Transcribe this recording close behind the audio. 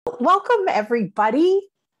Welcome, everybody.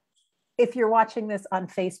 If you're watching this on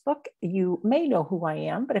Facebook, you may know who I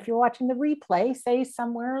am, but if you're watching the replay, say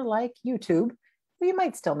somewhere like YouTube, you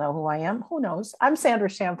might still know who I am. Who knows? I'm Sandra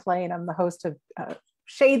Champlain. I'm the host of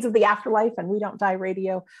Shades of the Afterlife and We Don't Die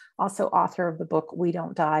Radio, also author of the book We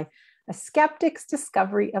Don't Die, A Skeptic's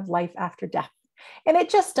Discovery of Life After Death. And it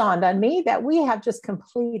just dawned on me that we have just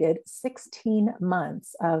completed 16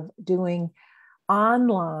 months of doing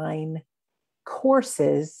online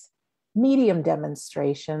courses, medium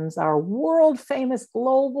demonstrations, our world famous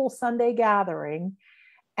global Sunday gathering.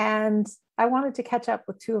 And I wanted to catch up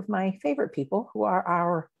with two of my favorite people who are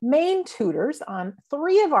our main tutors on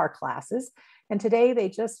 3 of our classes. And today they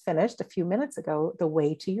just finished a few minutes ago, The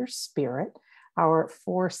Way to Your Spirit, our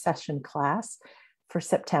 4-session class for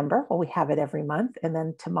September. Well, we have it every month. And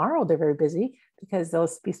then tomorrow they're very busy because they'll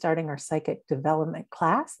be starting our psychic development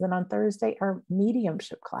class. Then on Thursday, our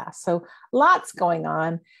mediumship class. So lots going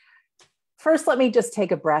on. First, let me just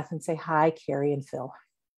take a breath and say hi, Kerry and Phil.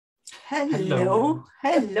 Hello.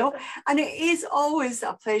 And it is always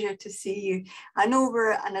a pleasure to see you. I know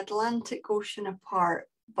we're an Atlantic Ocean apart,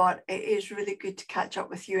 but it is really good to catch up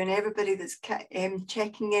with you and everybody that's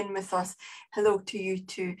checking in with us. Hello to you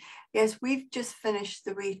too. Yes, we've just finished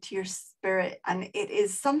The Way to Your Spirit, and it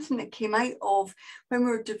is something that came out of when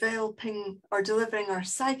we were developing or delivering our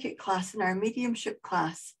psychic class and our mediumship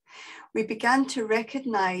class. We began to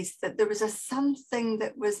recognize that there was something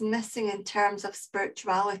that was missing in terms of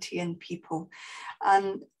spirituality in people.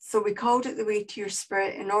 And so we called it The Way to Your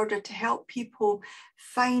Spirit in order to help people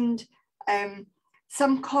find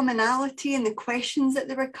some commonality in the questions that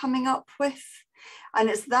they were coming up with. And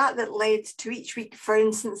it's that led to each week. For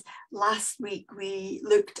instance, last week we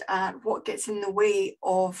looked at what gets in the way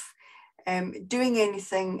of doing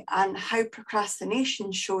anything and how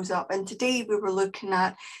procrastination shows up. And today we were looking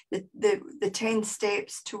at the 10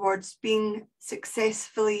 steps towards being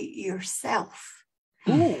successfully yourself.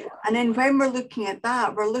 Ooh. And then when we're looking at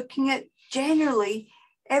that, we're looking at generally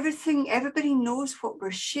everybody knows what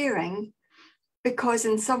we're sharing, because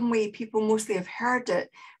in some way people mostly have heard it,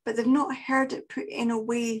 but they've not heard it put in a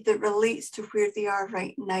way that relates to where they are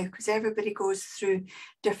right now, because everybody goes through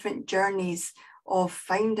different journeys of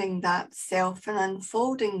finding that self and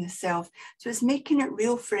unfolding the self. So it's making it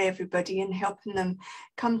real for everybody and helping them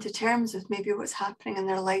come to terms with maybe what's happening in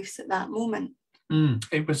their lives at that moment.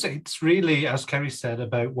 It's really, as Kerry said,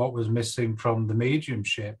 about what was missing from the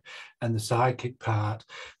mediumship and the psychic part.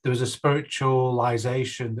 There was a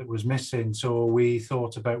spiritualization that was missing. So we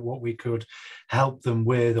thought about what we could help them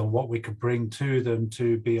with and what we could bring to them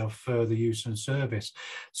to be of further use and service.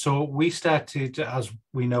 So we started, as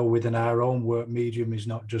we know within our own work, medium is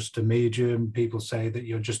not just a medium. People say that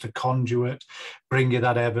you're just a conduit, bringing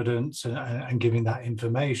that evidence and giving that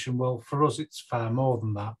information. Well, for us, it's far more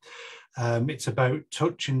than that. It's about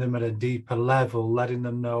touching them at a deeper level, letting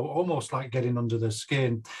them know, almost like getting under their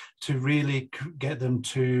skin, to really get them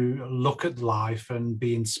to look at life and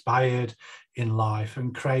be inspired in life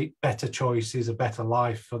and create better choices, a better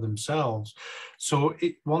life for themselves. So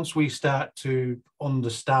once we start to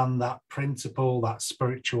understand that principle, that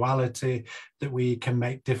spirituality, that we can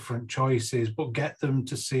make different choices, but get them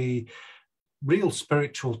to see real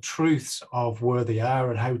spiritual truths of where they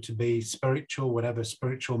are and how to be spiritual, whatever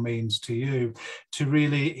spiritual means to you, to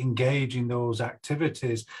really engage in those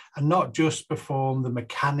activities and not just perform the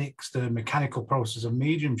mechanical process of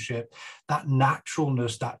mediumship. That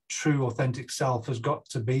naturalness, that true authentic self has got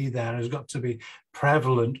to be there, has got to be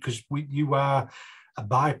prevalent, because you are a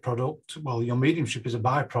byproduct. Well, your mediumship is a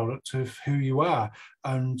byproduct of who you are.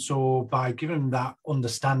 And so by giving that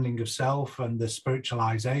understanding of self and the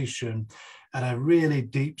spiritualization at a really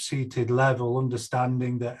deep-seated level,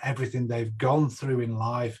 understanding that everything they've gone through in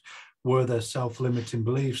life were their self-limiting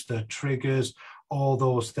beliefs, their triggers, all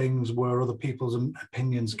those things where other people's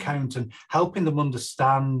opinions count, and helping them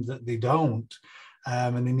understand that they don't,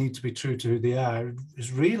 and they need to be true to who they are,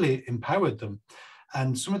 has really empowered them.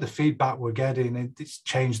 And some of the feedback we're getting, it's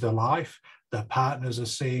changed their life. Their partners are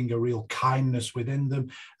seeing a real kindness within them,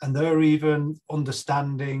 and they're even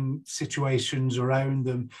understanding situations around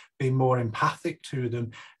them, being more empathic to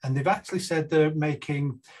them. And they've actually said they're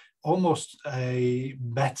making almost a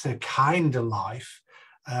better, kinder life,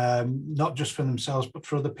 not just for themselves, but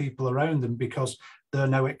for other people around them, because they're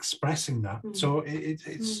now expressing that. So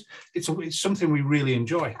it's something we really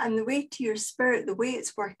enjoy. And The Way to Your Spirit, the way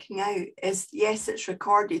it's working out is, yes, it's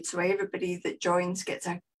recorded, so everybody that joins gets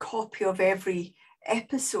a copy of every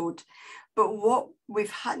episode. But what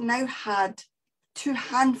we've now had 2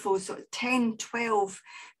 handfuls, so 10, 12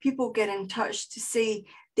 people get in touch to say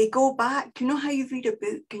they go back. You know how you read a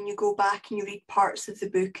book and you go back and you read parts of the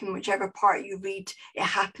book, and whichever part you read, it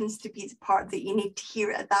happens to be the part that you need to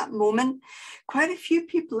hear at that moment. Quite a few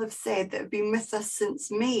people have said that have been with us since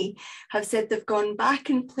May have said they've gone back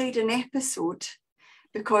and played an episode,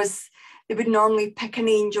 because they would normally pick an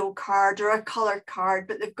angel card or a colour card,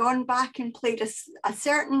 but they've gone back and played a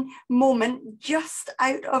certain moment just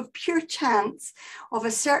out of pure chance of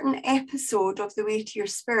a certain episode of The Way to Your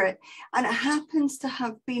Spirit. And it happens to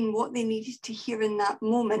have been what they needed to hear in that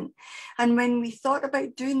moment. And when we thought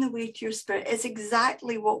about doing The Way to Your Spirit, it's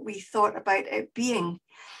exactly what we thought about it being.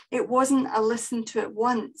 It wasn't a listen to it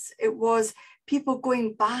once. It was people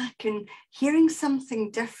going back and hearing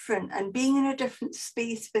something different and being in a different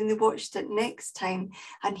space when they watched it next time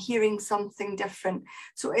and hearing something different.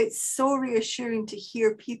 So it's so reassuring to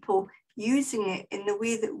hear people using it in the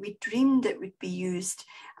way that we dreamed it would be used,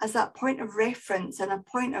 as that point of reference and a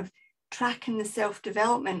point of tracking the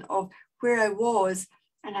self-development of where I was.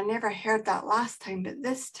 And I never heard that last time, but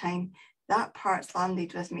this time that part's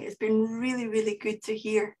landed with me. It's been really, really good to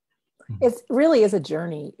hear. It really is a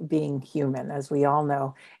journey being human, as we all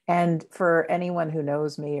know. And for anyone who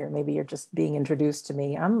knows me, or maybe you're just being introduced to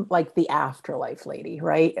me, I'm like the afterlife lady,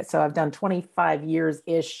 right? So I've done 25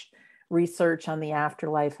 years-ish research on the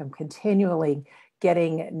afterlife. I'm continually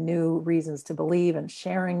getting new reasons to believe and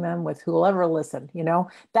sharing them with whoever listen, you know,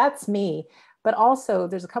 that's me. But also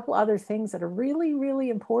there's a couple other things that are really, really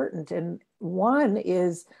important. And one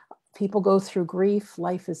is people go through grief.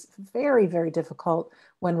 Life is very, very difficult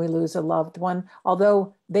when we lose a loved one,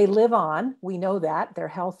 although they live on. We know that they're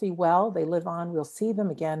healthy, well, they live on, we'll see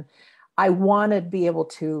them again. I want to be able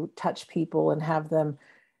to touch people and have them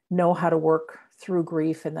know how to work through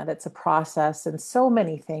grief, and that it's a process and so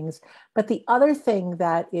many things. But the other thing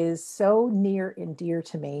that is so near and dear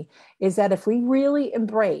to me is that if we really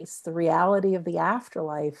embrace the reality of the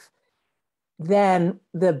afterlife, then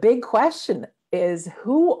the big question is,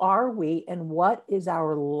 who are we and what is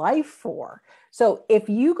our life for? So if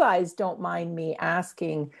you guys don't mind me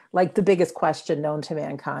asking, like, the biggest question known to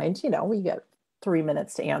mankind, you know, we get 3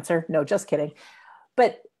 minutes to answer. No, just kidding.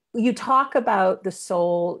 But you talk about the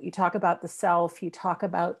soul, you talk about the self, you talk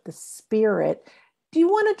about the spirit. Do you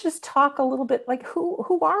want to just talk a little bit, like,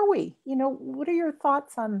 who are we? You know, what are your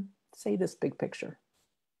thoughts on, say, this big picture?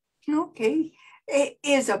 Okay. It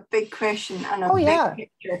is a big question and a big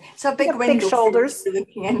picture. It's a big window big shoulders. for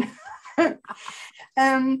looking in.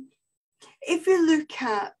 If you look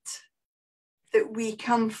at that, we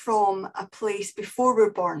come from a place before we're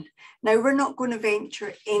born. Now, we're not going to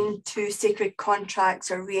venture into sacred contracts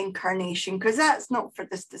or reincarnation, because that's not for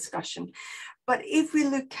this discussion. But if we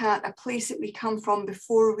look at a place that we come from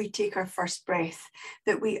before we take our first breath,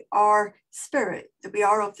 that we are spirit, that we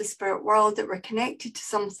are of the spirit world, that we're connected to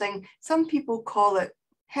something. Some people call it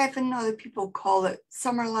heaven, other people call it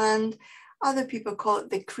Summerland, other people call it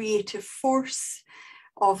the creative force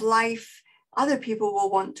of life. Other people will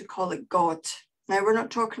want to call it God. Now, we're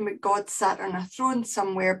not talking about God sat on a throne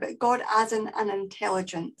somewhere, but God as an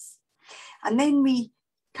intelligence. And then we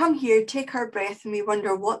come here, take our breath, and we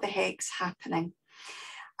wonder what the heck's happening.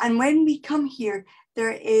 And when we come here,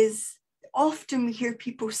 there is often we hear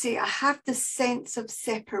people say, I have this sense of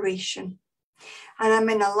separation, and I'm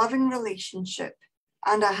in a loving relationship,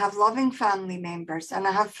 and I have loving family members, and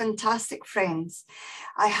I have fantastic friends.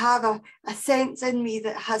 I have a sense in me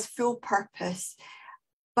that has full purpose,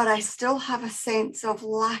 but I still have a sense of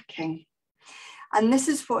lacking. And this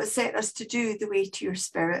is what set us to do The Way to Your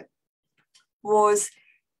Spirit, was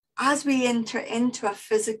as we enter into a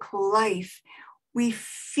physical life, we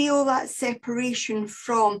feel that separation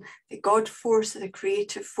from the God force or the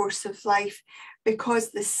creative force of life,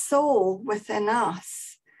 because the soul within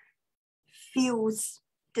us feels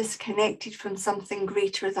disconnected from something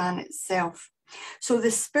greater than itself. So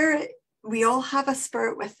the spirit, we all have a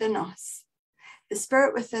spirit within us. The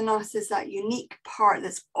spirit within us is that unique part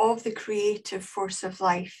that's of the creative force of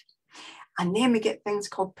life. And then we get things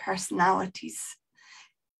called personalities,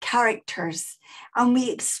 characters, and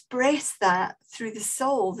we express that through the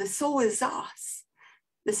soul. The soul is us.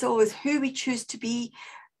 The soul is who we choose to be,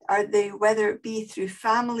 whether it be through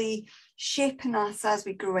family shaping us as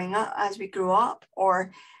we grow up,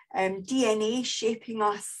 or DNA shaping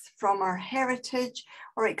us from our heritage,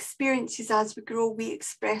 or experiences as we grow. We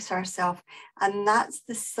express ourselves, and that's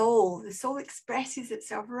the soul. The soul expresses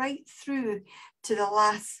itself right through to the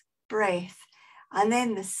last breath, and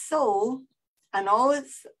then the soul and all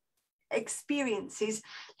its experiences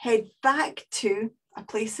head back to a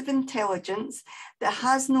place of intelligence that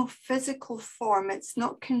has no physical form. It's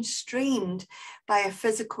not constrained by a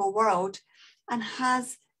physical world, and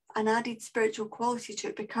has an added spiritual quality to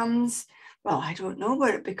it becomes, well, I don't know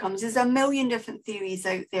what it becomes. There's a million different theories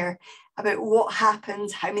out there about what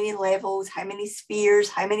happens, how many levels, how many spheres,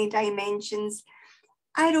 how many dimensions.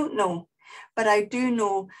 I don't know. But I do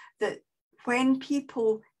know that when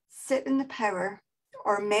people sit in the power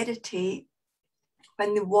or meditate,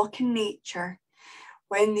 when they walk in nature,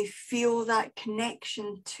 when they feel that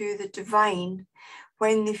connection to the divine,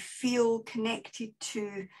 when they feel connected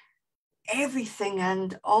to everything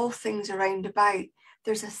and all things around about,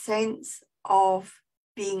 there's a sense of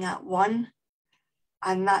being at one,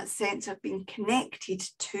 and that sense of being connected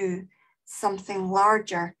to something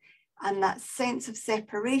larger, and that sense of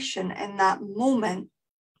separation in that moment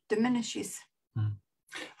diminishes.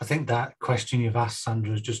 I think that question you've asked,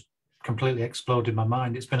 Sandra, has just completely exploded my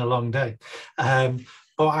mind. It's been a long day.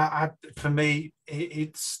 But for me,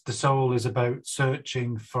 it's the soul is about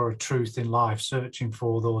searching for a truth in life, searching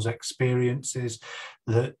for those experiences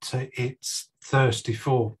that it's thirsty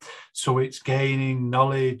for. So it's gaining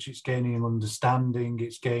knowledge, it's gaining understanding,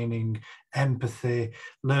 it's gaining empathy,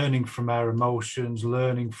 learning from our emotions,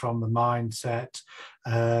 learning from the mindset,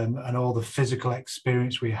 and all the physical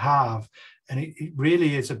experience we have. And it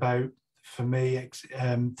really is about, for me,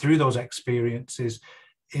 through those experiences,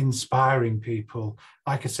 inspiring people,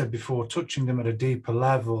 like I said before, touching them at a deeper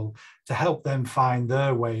level to help them find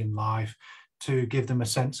their way in life, to give them a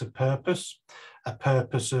sense of purpose, a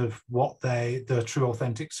purpose of what their true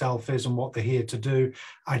authentic self is and what they're here to do.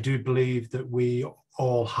 I do believe that we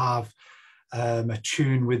all have a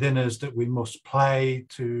tune within us that we must play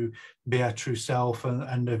to be our true self,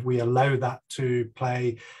 and if we allow that to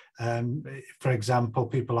play, for example,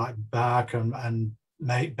 people like Bach and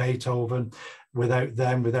Beethoven, without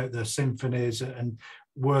them, without their symphonies, and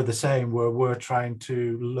we're the same, where we're trying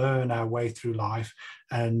to learn our way through life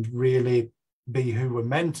and really be who we're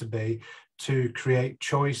meant to be, to create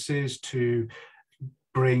choices, to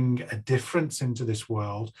bring a difference into this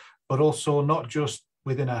world, but also not just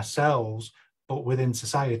within ourselves, but within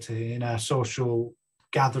society, in our social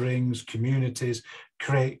gatherings, communities,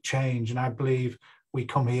 create change. And I believe we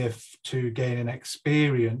come here to gain an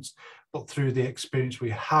experience, but through the experience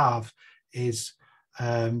we have is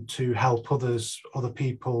to help other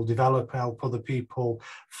people develop, help other people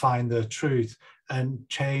find their truth and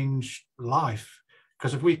change life.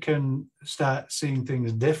 Because if we can start seeing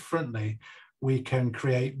things differently, we can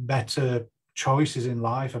create better choices in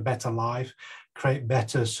life, a better life, create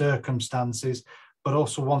better circumstances. But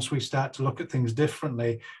also, once we start to look at things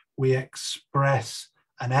differently, we express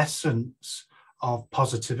an essence of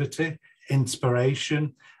positivity,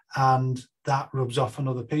 inspiration, and that rubs off on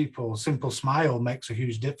other people. A simple smile makes a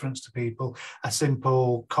huge difference to people. A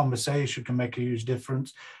simple conversation can make a huge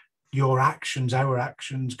difference. Your actions, our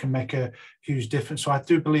actions, can make a huge difference. So I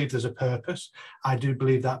do believe there's a purpose. I do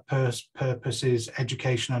believe that purpose is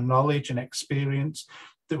education and knowledge and experience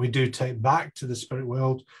that we do take back to the spirit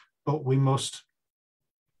world, but we must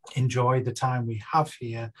enjoy the time we have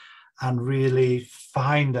here and really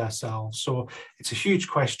find ourselves. So it's a huge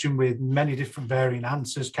question with many different varying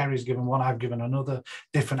answers. Kerry's given one, I've given another,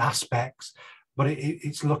 different aspects, but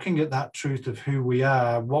it's looking at that truth of who we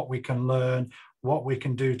are, what we can learn, what we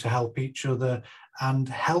can do to help each other and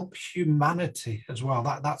help humanity as well.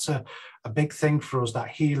 That's a big thing for us, that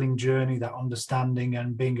healing journey, that understanding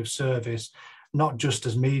and being of service, not just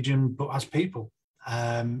as medium, but as people.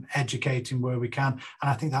 Educating where we can,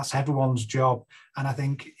 and I think that's everyone's job. And I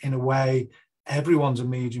think in a way everyone's a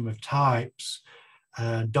medium of types,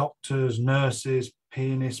 doctors, nurses,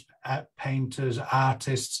 pianists, painters,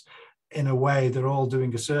 artists. In a way they're all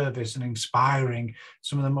doing a service and inspiring.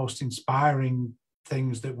 Some of the most inspiring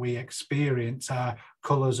things that we experience are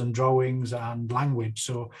colours and drawings and language.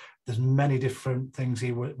 So there's many different things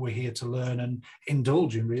here we're here to learn and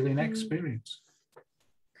indulge in, really, in experience.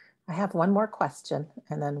 I have one more question,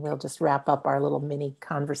 and then we'll just wrap up our little mini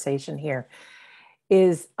conversation here.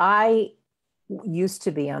 I used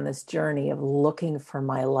to be on this journey of looking for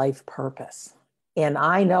my life purpose. And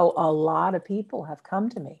I know a lot of people have come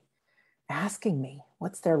to me asking me,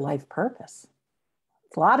 what's their life purpose?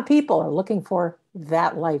 A lot of people are looking for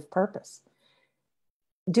that life purpose.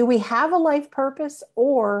 Do we have a life purpose,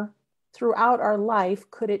 or throughout our life,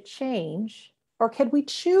 could it change? Or can we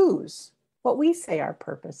choose what we say our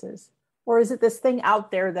purpose is? Or is it this thing out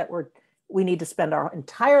there that we need to spend our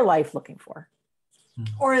entire life looking for?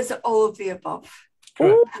 Or is it all of the above?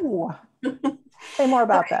 Ooh. Say more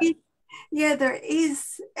about that. There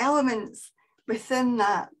is elements within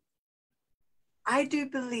that. I do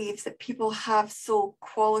believe that people have soul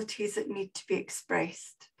qualities that need to be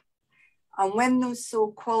expressed. And when those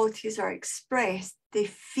soul qualities are expressed, they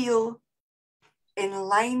feel in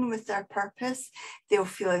line with their purpose. They'll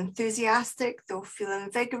feel enthusiastic, they'll feel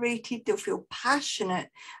invigorated, they'll feel passionate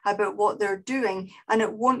about what they're doing, and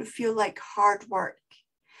it won't feel like hard work.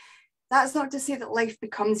 That's not to say that life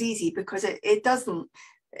becomes easy, because it doesn't.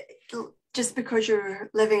 Just because you're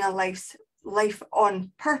living a life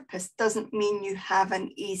on purpose doesn't mean you have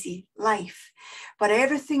an easy life. But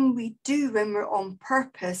everything we do when we're on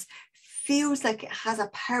purpose feels like it has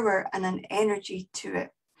a power and an energy to it.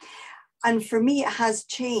 And for me, it has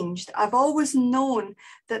changed. I've always known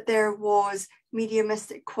that there was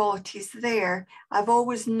mediumistic qualities there. I've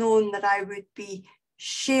always known that I would be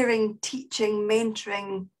sharing, teaching,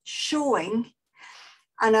 mentoring, showing.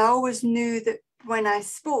 And I always knew that when I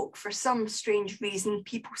spoke, for some strange reason,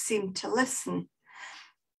 people seemed to listen.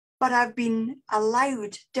 But I've been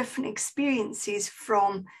allowed different experiences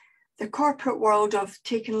from the corporate world of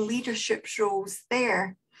taking leadership roles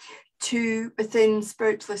there, to within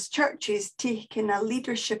spiritualist churches, taking a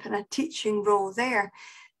leadership and a teaching role there,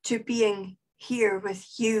 to being here with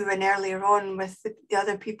you and earlier on with the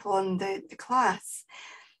other people in the class.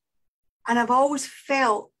 And I've always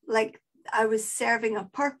felt like I was serving a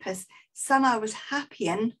purpose. Some I was happy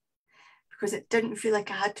in because it didn't feel like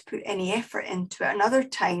I had to put any effort into it. And other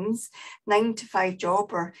times, 9-to-5 job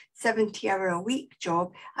or 70-hour-a-week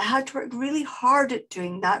job, I had to work really hard at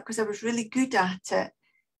doing that because I was really good at it.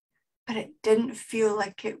 But it didn't feel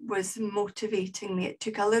like it was motivating me. It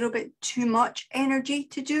took a little bit too much energy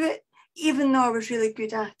to do it, even though I was really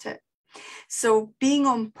good at it. So being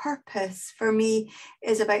on purpose for me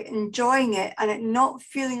is about enjoying it and it not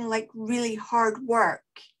feeling like really hard work,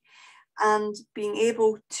 and being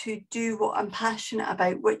able to do what I'm passionate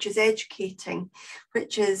about, which is educating,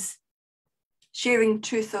 which is sharing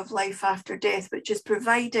truth of life after death, which is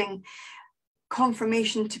providing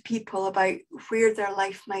confirmation to people about where their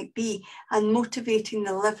life might be and motivating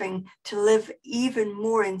the living to live even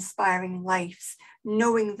more inspiring lives,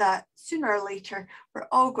 knowing that sooner or later we're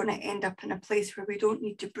all going to end up in a place where we don't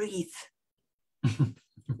need to breathe.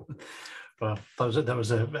 Well, that was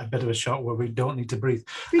a bit of a shock where we don't need to breathe.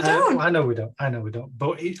 We don't. I know we don't.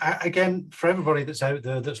 But again, for everybody that's out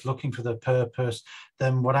there that's looking for their purpose,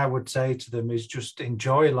 then what I would say to them is just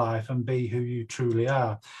enjoy life and be who you truly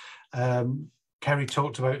are. Kerry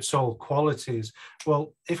talked about soul qualities.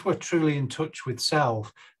 Well, if we're truly in touch with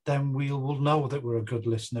self, then we will know that we're a good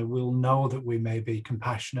listener. We'll know that we may be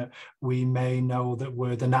compassionate. We may know that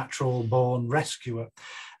we're the natural born rescuer.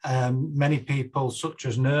 Many people, such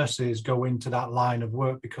as nurses, go into that line of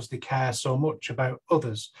work because they care so much about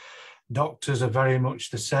others. Doctors are very much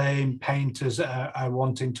the same. Painters are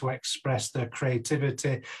wanting to express their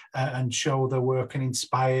creativity and show their work and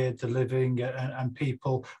inspire the living and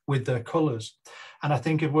people with their colours. And I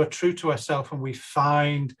think if we're true to ourselves and we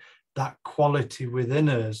find that quality within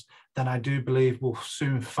us, then I do believe we'll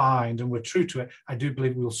soon find, and we're true to it, I do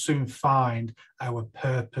believe we'll soon find our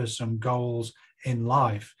purpose and goals in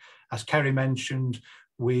life. As Kerry mentioned,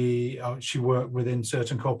 she worked within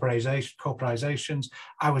certain corporations.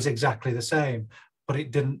 I was exactly the same, but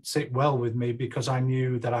it didn't sit well with me because I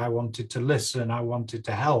knew that I wanted to listen, I wanted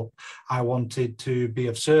to help, I wanted to be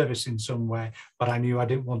of service in some way, but I knew I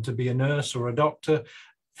didn't want to be a nurse or a doctor.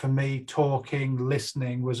 For me, talking,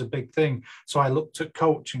 listening was a big thing. So I looked at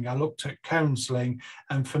coaching, I looked at counselling,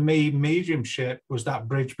 and for me, mediumship was that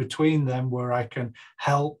bridge between them where I can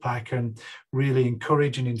help, I can really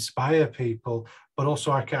encourage and inspire people, but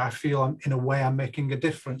also I feel in a way I'm making a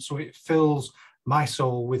difference. So it fills my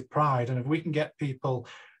soul with pride. And if we can get people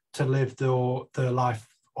to live their life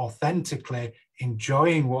authentically,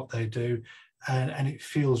 enjoying what they do, and it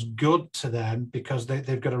feels good to them because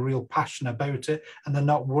they've got a real passion about it and they're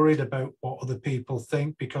not worried about what other people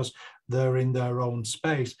think because they're in their own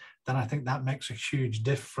space, then I think that makes a huge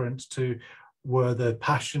difference to where their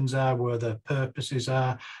passions are, where their purposes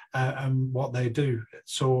are, and what they do.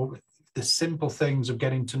 So the simple things of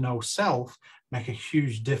getting to know self make a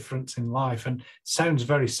huge difference in life. And it sounds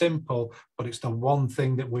very simple, but it's the one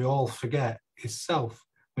thing that we all forget is self.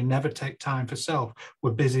 We never take time for self.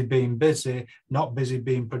 We're busy being busy, not busy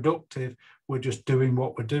being productive. We're just doing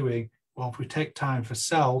what we're doing. Well, if we take time for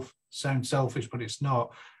self, sounds selfish, but it's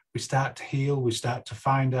not. We start to heal, we start to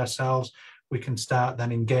find ourselves. We can start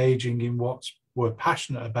then engaging in what we're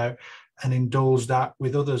passionate about and indulge that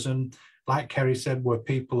with others. And like Kerry said, where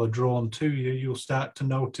people are drawn to you, you'll start to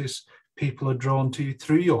notice people are drawn to you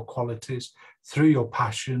through your qualities, through your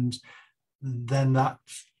passions. Then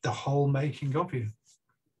that's the whole making of you.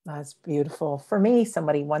 That's beautiful. For me,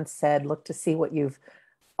 somebody once said, look to see what you've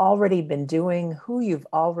already been doing, who you've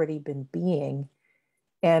already been being.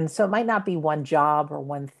 And so it might not be one job or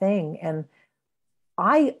one thing. And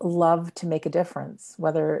I love to make a difference,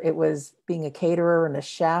 whether it was being a caterer and a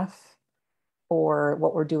chef or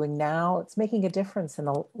what we're doing now. It's making a difference in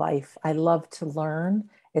a life. I love to learn,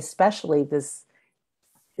 especially this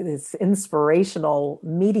inspirational,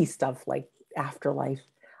 meaty stuff like afterlife.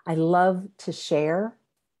 I love to share.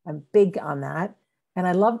 I'm big on that. And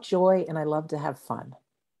I love joy and I love to have fun.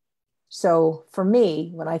 So for me,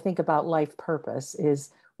 when I think about life purpose, is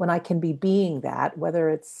when I can be being that, whether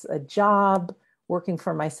it's a job, working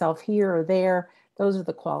for myself here or there, those are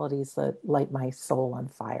the qualities that light my soul on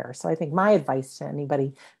fire. So I think my advice to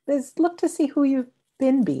anybody is look to see who you've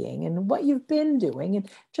been being and what you've been doing, and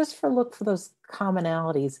just look for those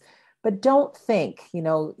commonalities. But don't think,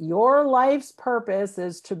 your life's purpose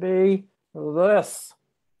is to be this.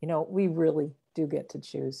 We really do get to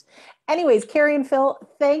choose. Anyways, Kerry and Phil,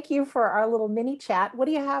 thank you for our little mini chat. What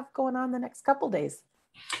do you have going on the next couple of days?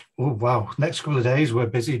 Oh, wow. Next couple of days, we're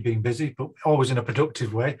being busy, but always in a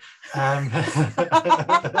productive way. Can't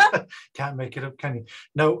make it up, can you?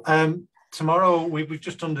 No, tomorrow, we've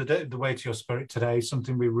just done the Way to Your Spirit today,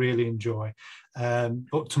 something we really enjoy.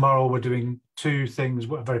 But tomorrow we're doing two things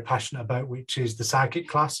we're very passionate about, which is the psychic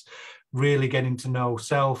class, really getting to know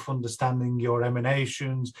self, understanding your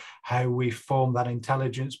emanations, how we form that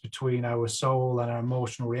intelligence between our soul and our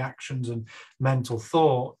emotional reactions and mental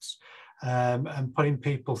thoughts. And putting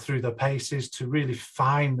people through their paces to really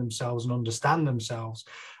find themselves and understand themselves,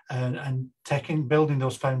 and building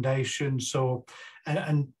those foundations. So,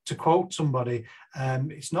 and to quote somebody,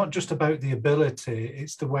 it's not just about the ability,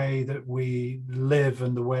 it's the way that we live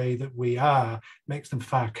and the way that we are makes them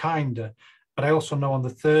far kinder. But I also know on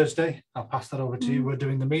the Thursday, I'll pass that over to you, we're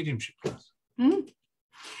doing the mediumship class. And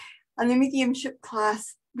the mediumship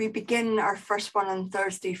class, we begin our first one on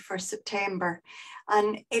Thursday for September,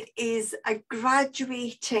 and it is a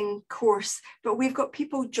graduating course, but we've got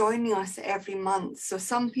people joining us every month. So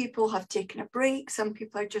some people have taken a break, some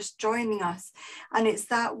people are just joining us, and it's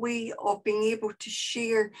that way of being able to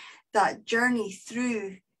share that journey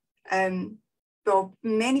through. Well,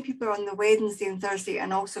 many people are on the Wednesday and Thursday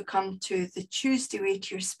and also come to the Tuesday Way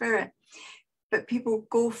to Your Spirit, but people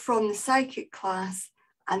go from the psychic class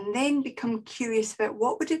and then become curious about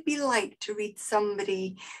what would it be like to read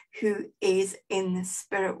somebody who is in the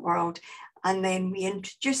spirit world. And then we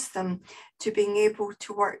introduce them to being able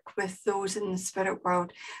to work with those in the spirit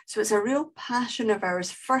world. So it's a real passion of ours,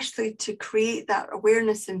 firstly, to create that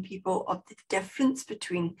awareness in people of the difference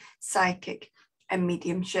between psychic and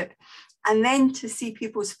mediumship. And then to see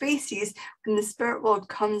people's faces when the spirit world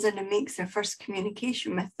comes in and makes their first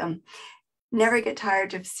communication with them. Never get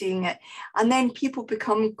tired of seeing it. And then people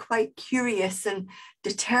become quite curious and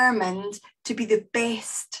determined to be the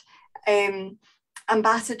best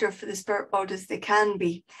ambassador for the spirit world as they can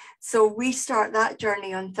be. So we start that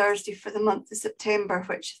journey on Thursday for the month of September,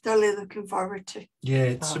 which thoroughly looking forward to. Yeah,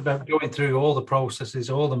 it's about going through all the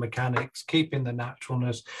processes, all the mechanics, keeping the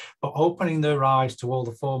naturalness, but opening their eyes to all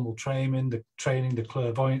the formal training, the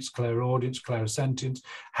clairvoyance, clairaudience, clairsentience,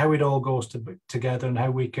 how it all goes together and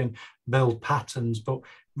how we can build patterns, but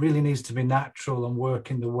really needs to be natural and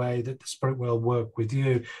work in the way that the spirit will work with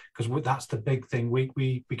you, because that's the big thing.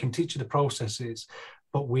 We can teach you the processes,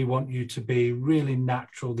 but we want you to be really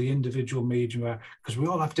natural, the individual medium, because we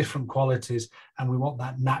all have different qualities and we want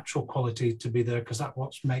that natural quality to be there, because that's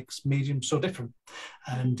what makes medium so different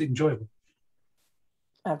and enjoyable.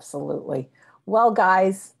 Absolutely. Well,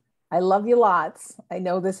 guys, I love you lots. I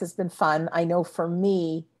know this has been fun. I know for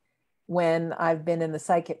me, when I've been in the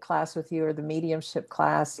psychic class with you or the mediumship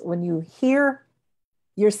class, when you hear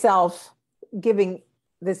yourself giving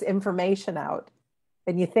this information out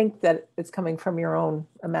and you think that it's coming from your own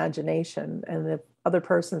imagination, and the other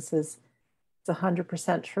person says it's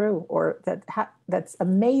 100% true, or that's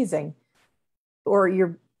amazing, or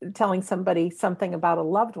you're telling somebody something about a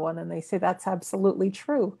loved one and they say that's absolutely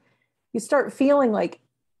true, you start feeling like,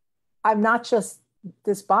 I'm not just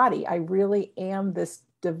this body, I really am this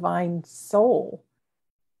divine soul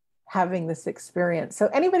having this experience. So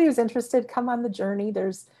anybody who's interested, come on the journey.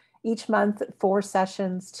 There's each month 4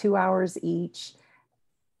 sessions, 2 hours each.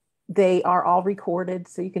 They are all recorded,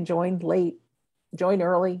 so you can join late, join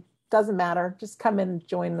early, doesn't matter. Just come in,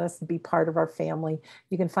 join us, be part of our family.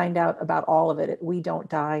 You can find out about all of it at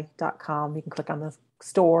wedon'tdie.com. You can click on the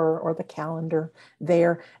store or the calendar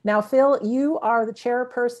there. Now, Phil, you are the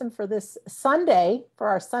chairperson for this Sunday, for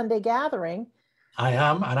our Sunday gathering. I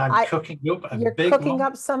am, and I'm cooking up a You're big cooking one.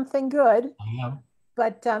 up something good. I am.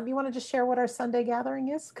 But you want to just share what our Sunday gathering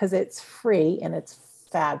is? Because it's free and it's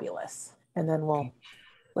fabulous. And then we'll...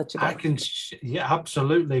 let you go. Yeah,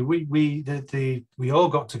 absolutely. We all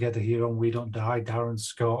got together here on We Don't Die, Darren,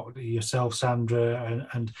 Scott, yourself, Sandra,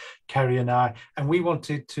 and Kerry and I, and we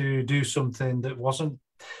wanted to do something that wasn't,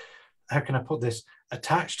 how can I put this,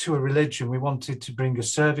 attached to a religion. We wanted to bring a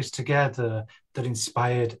service together that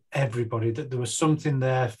inspired everybody, that there was something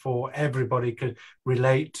there for everybody could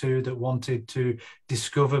relate to, that wanted to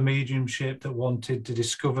discover mediumship, that wanted to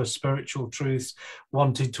discover spiritual truths,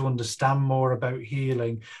 wanted to understand more about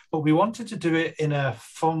healing. But we wanted to do it in a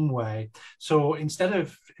fun way. So instead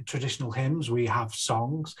of traditional hymns, we have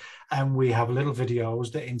songs and we have little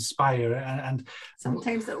videos that inspire, and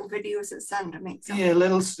sometimes little videos that Sandra makes up. Yeah,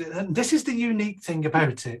 little. And this is the unique thing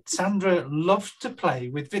about it. Sandra loves to play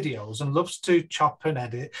with videos and loves to chop and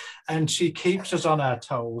edit, and she keeps us on our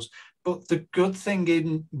toes. But the good thing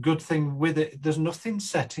with it, there's nothing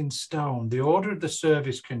set in stone. The order of the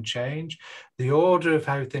service can change, the order of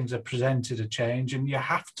how things are presented are change, and you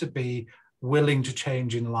have to be willing to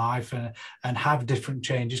change in life and have different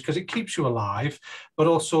changes, because it keeps you alive. But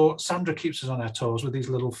also Sandra keeps us on our toes with these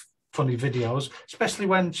little funny videos, especially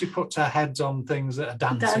when she puts her heads on things that are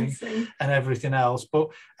dancing. And everything else. But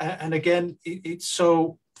and again, it's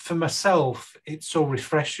so, for myself, it's so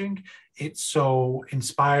refreshing, it's so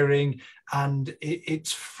inspiring, and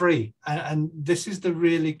it's free. And this is the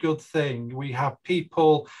really good thing. We have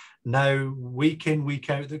people now week in,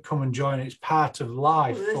 week out that come and join. It's part of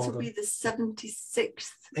life. Well, this will be the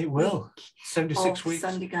 76th. It will. 76 weeks.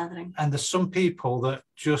 Sunday gathering. And there's some people that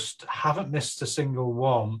just haven't missed a single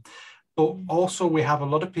one. But also we have a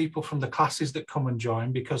lot of people from the classes that come and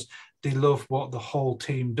join because they love what the whole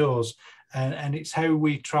team does. And it's how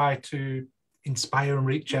we try to inspire and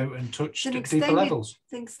reach out and touch deeper levels.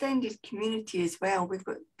 It's an extended community as well. We've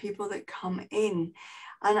got people that come in.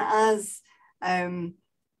 And as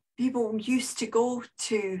people used to go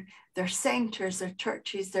to their centres, their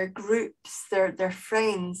churches, their groups, their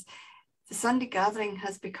friends, the Sunday gathering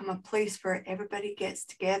has become a place where everybody gets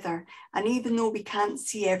together. And even though we can't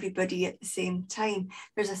see everybody at the same time,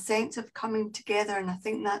 there's a sense of coming together. And I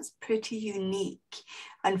think that's pretty unique.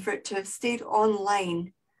 And for it to have stayed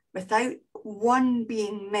online without one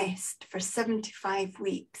being missed for 75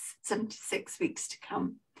 weeks, 76 weeks to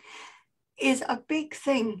come, is a big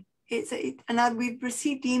thing. We've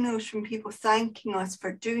received emails from people thanking us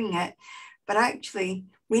for doing it, but actually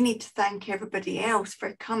we need to thank everybody else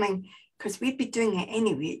for coming, because we'd be doing it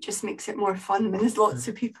anyway. It just makes it more fun when there's lots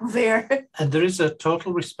of people there. And there is a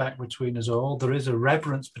total respect between us all. There is a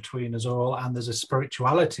reverence between us all, and there's a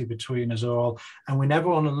spirituality between us all. And we never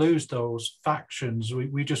want to lose those factions.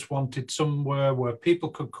 We just wanted somewhere where people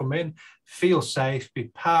could come in, feel safe, be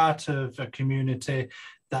part of a community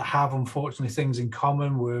that have, unfortunately, things in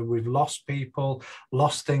common, where we've lost people,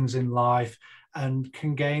 lost things in life, and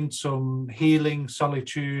can gain some healing,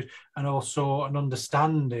 solitude, and also an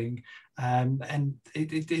understanding. And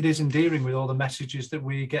it is endearing with all the messages that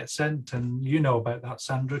we get sent. And you know about that,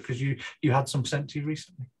 Sandra, because you had some sent to you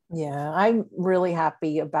recently. Yeah, I'm really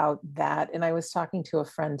happy about that. And I was talking to a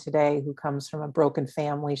friend today who comes from a broken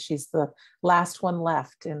family. She's the last one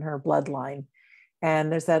left in her bloodline. And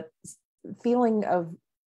there's that feeling of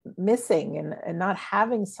missing and not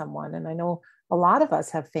having someone. And I know a lot of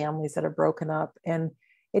us have families that are broken up. And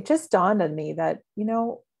it just dawned on me that,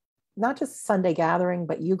 not just Sunday gathering,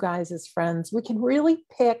 but you guys as friends, we can really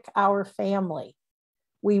pick our family.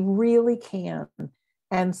 We really can.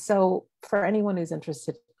 And so for anyone who's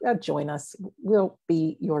interested, join us. We'll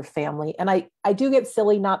be your family. And I do get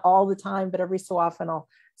silly, not all the time, but every so often I'll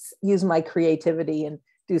use my creativity and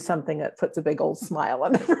do something that puts a big old smile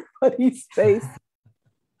on everybody's face.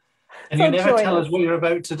 And so you never tell us what you're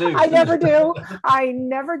about to do. I never do. I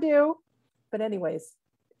never do. But anyways,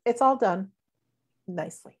 it's all done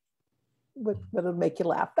nicely. It'll make you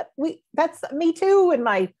laugh. But that's me too. And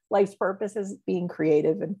my life's purpose is being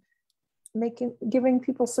creative and giving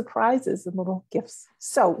people surprises and little gifts.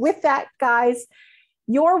 So with that, guys,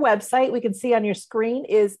 your website, we can see on your screen,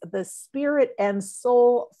 is the Spirit and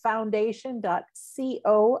Soul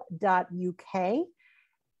Foundation.co.uk.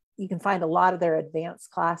 You can find a lot of their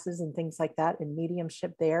advanced classes and things like that in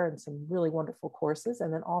mediumship there, and some really wonderful courses.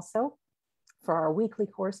 And then also for our weekly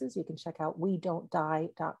courses, you can check out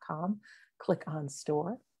WeDon'tDie.com, click on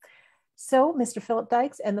store. So Mr. Philip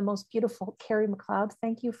Dykes and the most beautiful Kerry McLeod,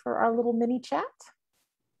 thank you for our little mini chat.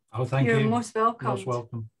 Oh, thank you. You're most welcome. Most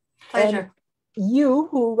welcome. Pleasure. And you,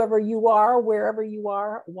 whoever you are, wherever you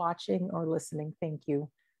are watching or listening, thank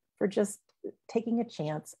you for just taking a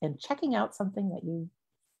chance and checking out something that you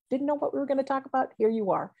didn't know what we were going to talk about. Here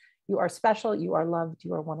you are. You are special. You are loved.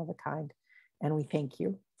 You are one of a kind. And we thank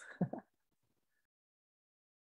you.